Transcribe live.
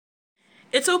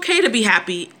It's okay to be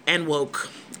happy and woke.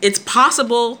 It's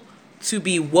possible to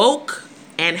be woke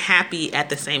and happy at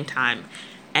the same time.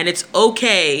 And it's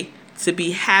okay to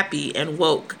be happy and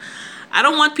woke. I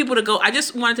don't want people to go, I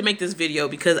just wanted to make this video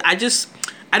because I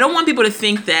don't want people to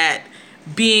think that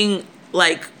being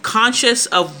like conscious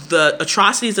of the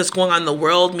atrocities that's going on in the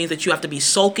world means that you have to be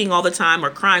sulking all the time or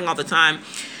crying all the time.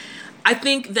 I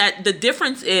think that the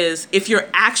difference is if you're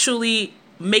actually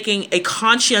making a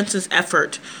conscientious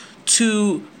effort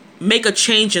to make a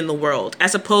change in the world,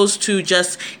 as opposed to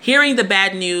just hearing the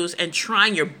bad news and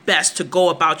trying your best to go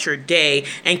about your day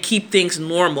and keep things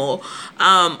normal.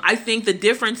 I think the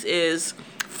difference is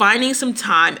finding some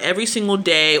time every single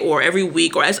day or every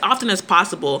week or as often as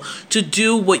possible to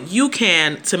do what you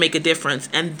can to make a difference.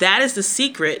 And that is the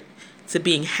secret to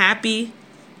being happy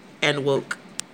and woke.